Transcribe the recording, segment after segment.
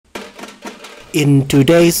In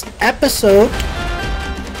today's episode,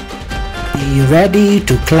 be ready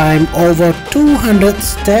to climb over 200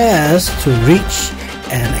 stairs to reach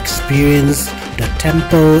and experience the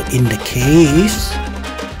temple in the caves.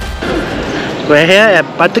 We're here at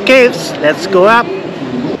Batu Caves. Let's go up.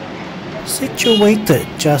 Situated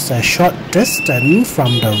just a short distance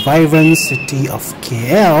from the vibrant city of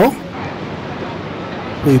KL,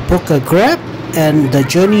 we book a Grab and the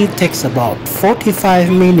journey takes about 45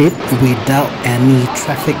 minutes without any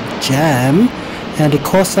traffic jam, and it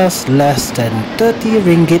costs us less than 30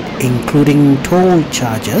 ringgit including toll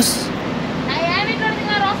charges.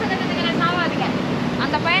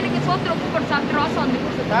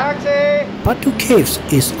 Batu Caves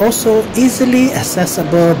is also easily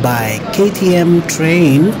accessible by KTM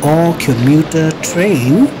train or commuter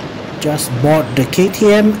train. Just board the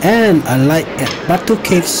KTM and alight at Batu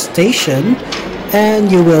Caves station,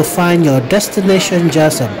 and you will find your destination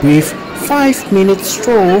just a brief 5-minute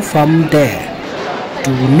stroll from there.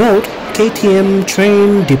 Do note, KTM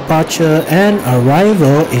train departure and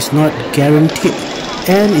arrival is not guaranteed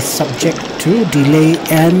and is subject to delay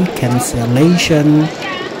and cancellation.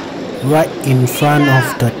 Right in front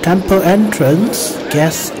of the temple entrance,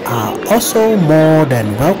 guests are also more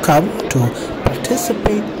than welcome to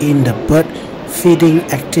participate in the bird feeding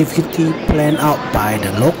activity planned out by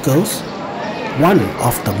the locals. One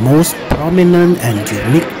of the most prominent and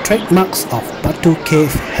unique trademarks of Batu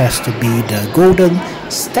Cave has to be the golden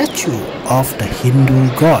statue of the Hindu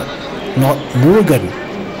god, Lord Murugan,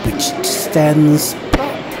 which stands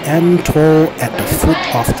proud and tall at the foot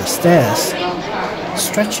of the stairs.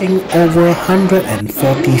 Stretching over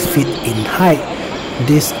 140 feet in height,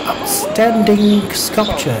 this outstanding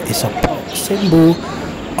sculpture is a proud symbol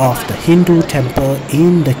of the Hindu temple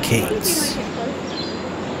in the caves.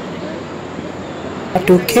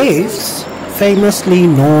 Batu Caves, famously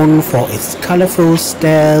known for its colorful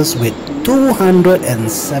stairs with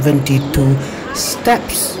 272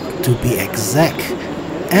 steps to be exact,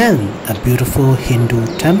 and a beautiful Hindu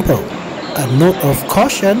temple. A note of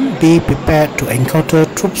caution, be prepared to encounter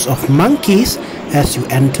troops of monkeys as you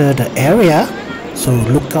enter the area, so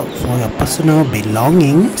look out for your personal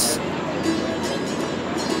belongings.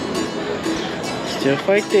 Still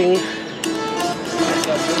fighting.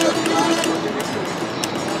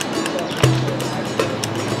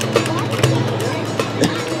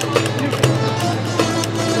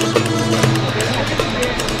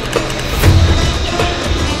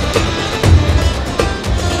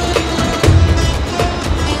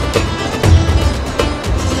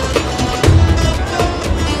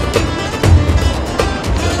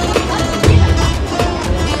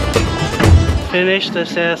 Finish the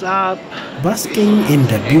stairs up. Basking in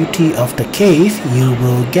the beauty of the cave, you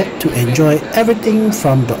will get to enjoy everything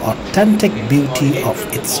from the authentic beauty of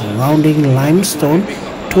its surrounding limestone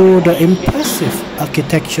to the impressive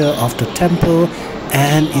architecture of the temple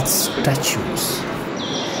and its statues.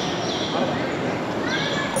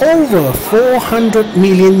 Over 400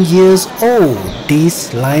 million years old,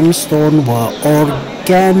 these limestone were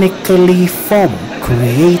organically formed,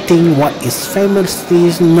 creating what is famously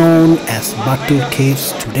known as Batu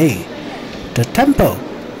Caves today. The temple,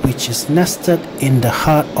 which is nested in the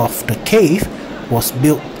heart of the cave, was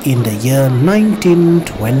built in the year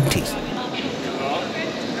 1920.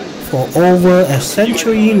 For over a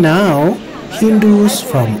century now, Hindus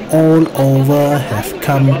from all over have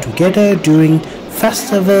come together during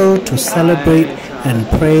festival to celebrate and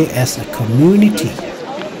pray as a community.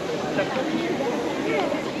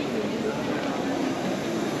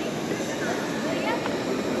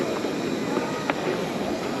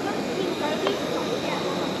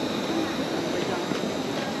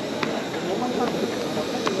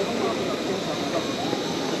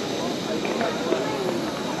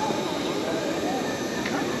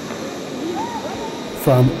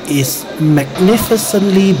 From its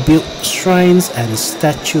magnificently built shrines and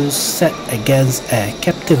statues set against a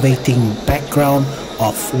captivating background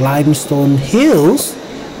of limestone hills,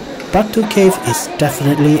 Batu Cave is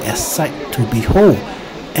definitely a sight to behold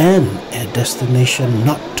and a destination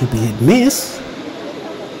not to be missed.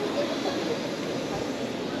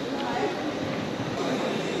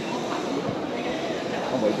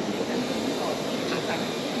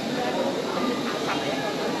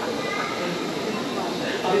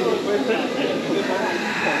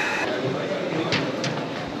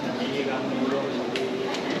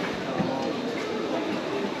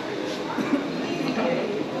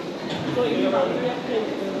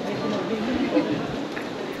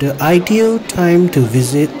 The ideal time to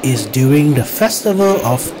visit is during the festival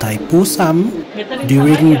of Thaipusam.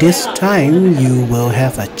 During this time, you will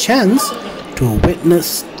have a chance to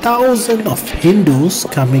witness thousands of Hindus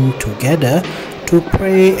coming together to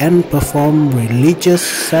pray and perform religious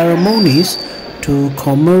ceremonies to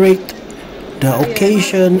commemorate the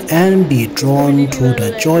occasion and be drawn to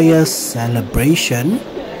the joyous celebration.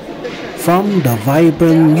 From the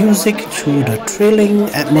vibrant music to the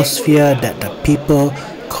thrilling atmosphere that the people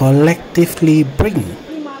collectively bring.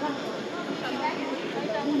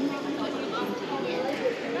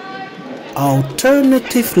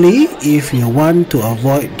 Alternatively, if you want to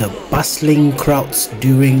avoid the bustling crowds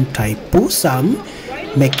during Thaipusam,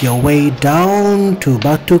 make your way down to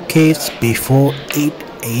Batu Caves before 8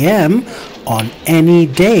 a.m. on any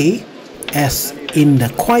day, as in the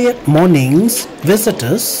quiet mornings,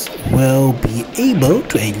 visitors will be able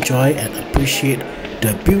to enjoy and appreciate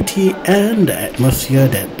the beauty and the atmosphere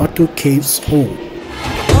that Batu Caves hold.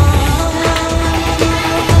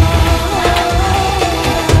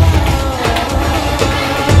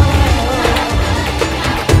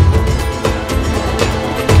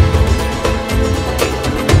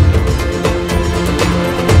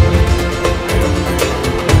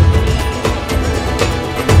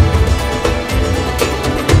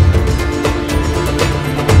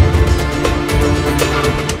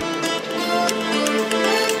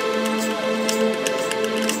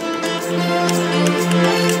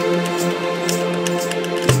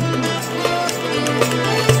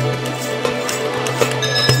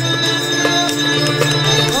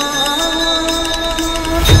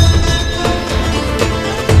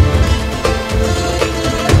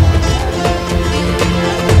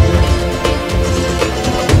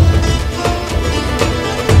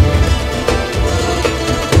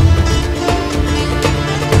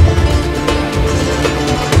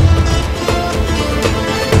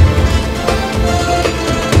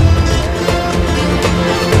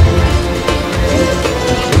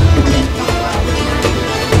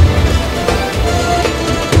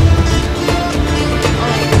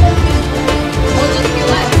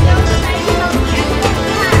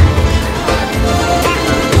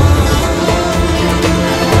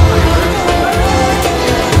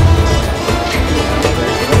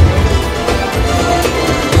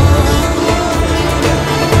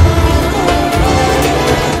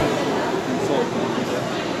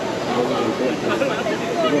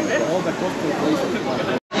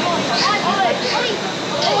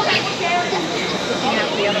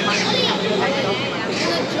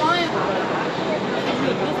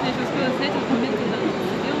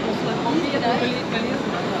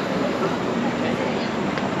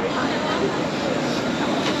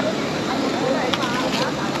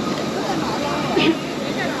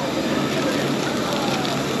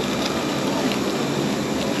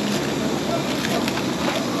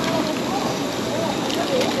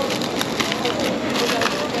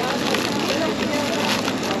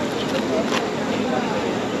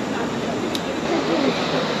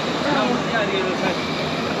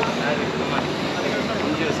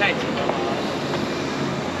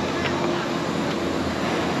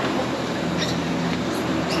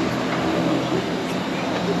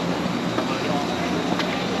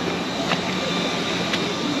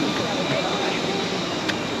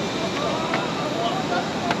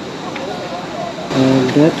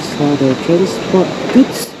 That's how they transport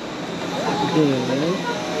goods there.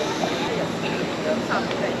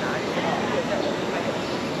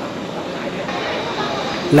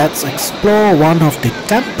 Let's explore one of the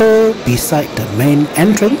temple beside the main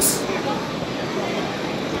entrance.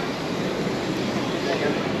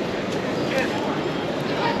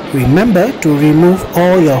 Remember to remove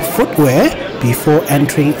all your footwear before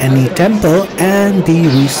entering any temple and be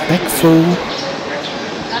respectful.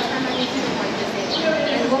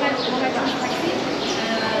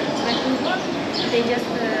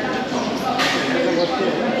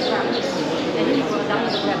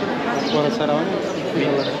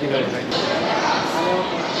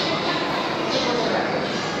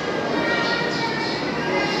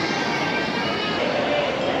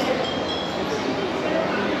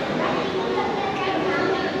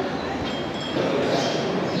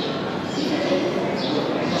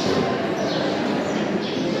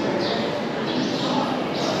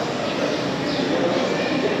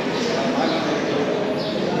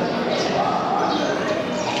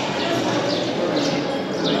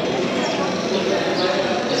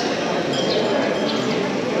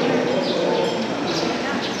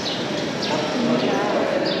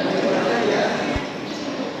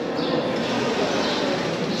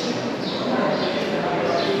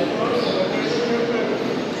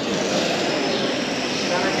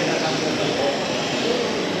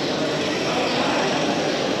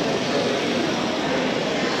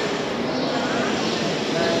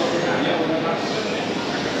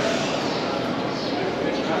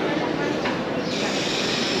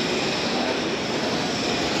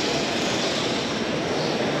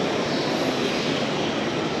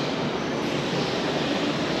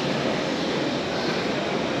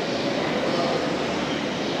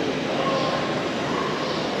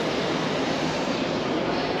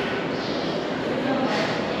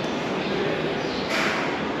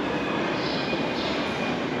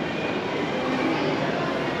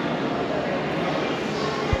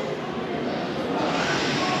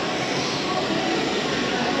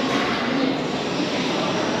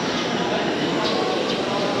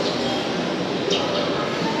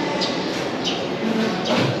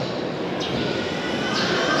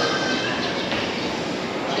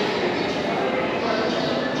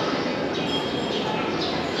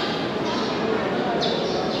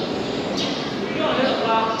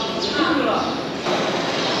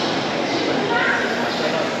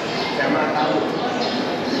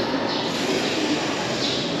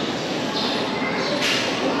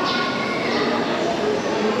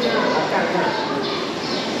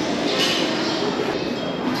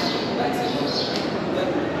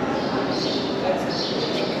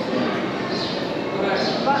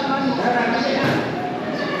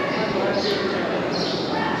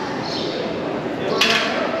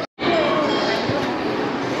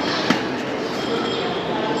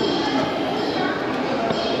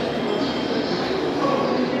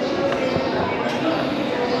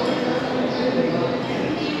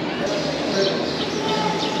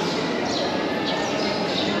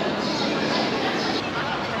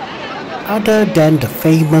 Other than the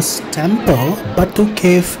famous temple, Batu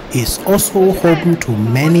Cave is also home to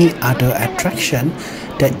many other attractions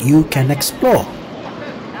that you can explore.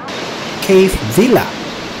 Cave Villa,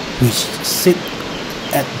 which sits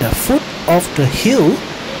at the foot of the hill,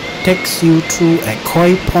 takes you through a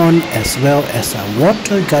koi pond as well as a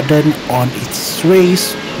water garden on its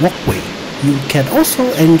raised walkway. You can also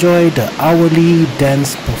enjoy the hourly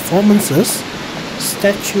dance performances,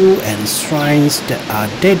 statues and shrines that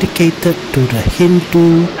are dedicated to the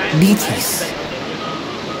Hindu deities.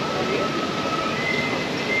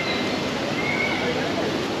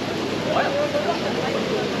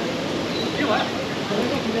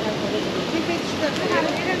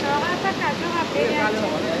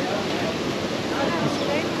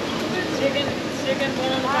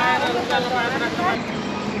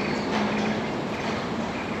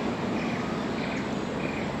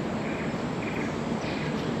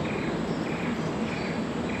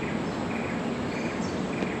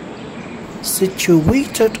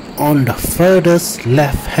 Situated on the furthest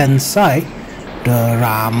left-hand side, the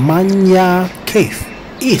Ramanya Cave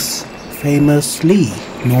is famously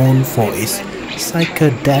known for its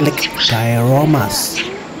psychedelic dioramas.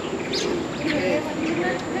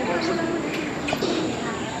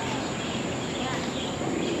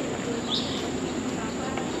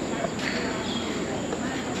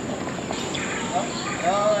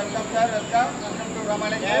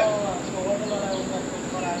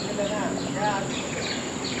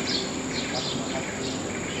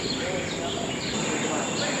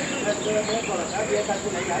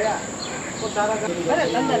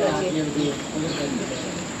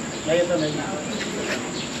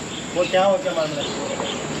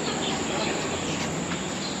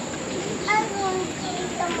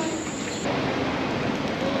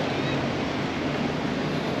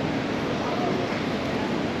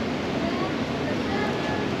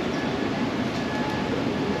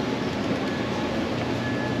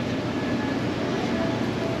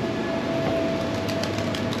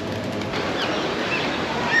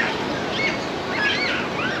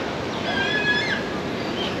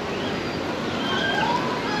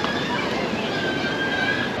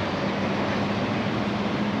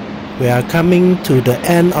 We are coming to the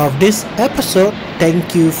end of this episode.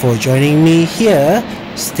 Thank you for joining me here.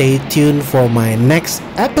 Stay tuned for my next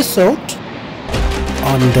episode.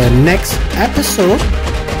 On the next episode,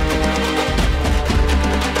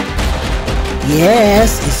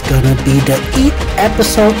 yes, it's gonna be the eat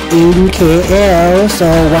episode in KL. So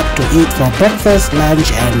what to eat for breakfast, lunch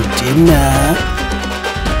and dinner?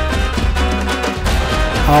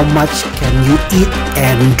 How much can you eat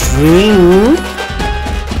and drink?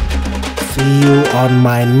 See you on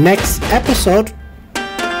my next episode.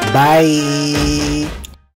 Bye.